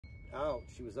out.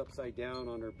 She was upside down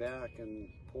on her back and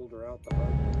pulled her out the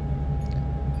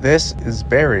hard. This is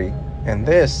Barry, and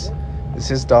this is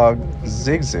his dog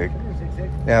Zig Zig.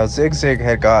 Now, Zig Zig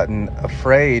had gotten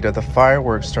afraid of the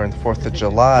fireworks during the 4th of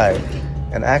July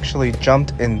and actually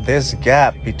jumped in this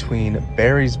gap between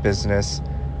Barry's business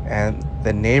and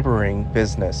the neighboring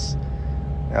business.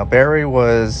 Now, Barry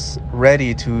was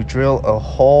ready to drill a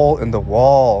hole in the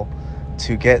wall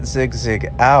to get Zig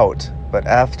Zig out, but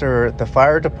after the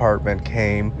fire department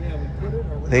came,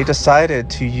 they decided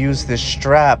to use this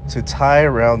strap to tie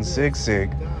around Zig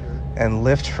Zig and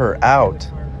lift her out.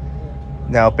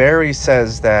 Now, Barry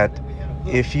says that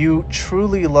if you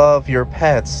truly love your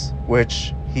pets,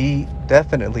 which he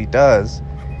definitely does,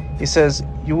 he says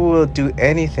you will do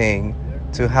anything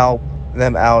to help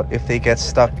them out if they get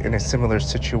stuck in a similar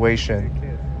situation.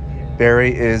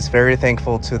 Barry is very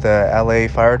thankful to the LA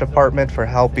Fire Department for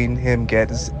helping him get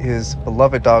his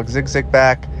beloved dog Zig Zig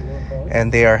back,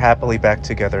 and they are happily back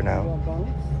together now.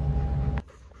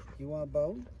 You want a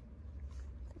bone?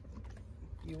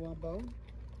 You want a bone?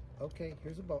 Okay,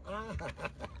 here's a bone. Ah,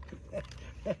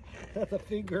 that's a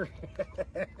finger.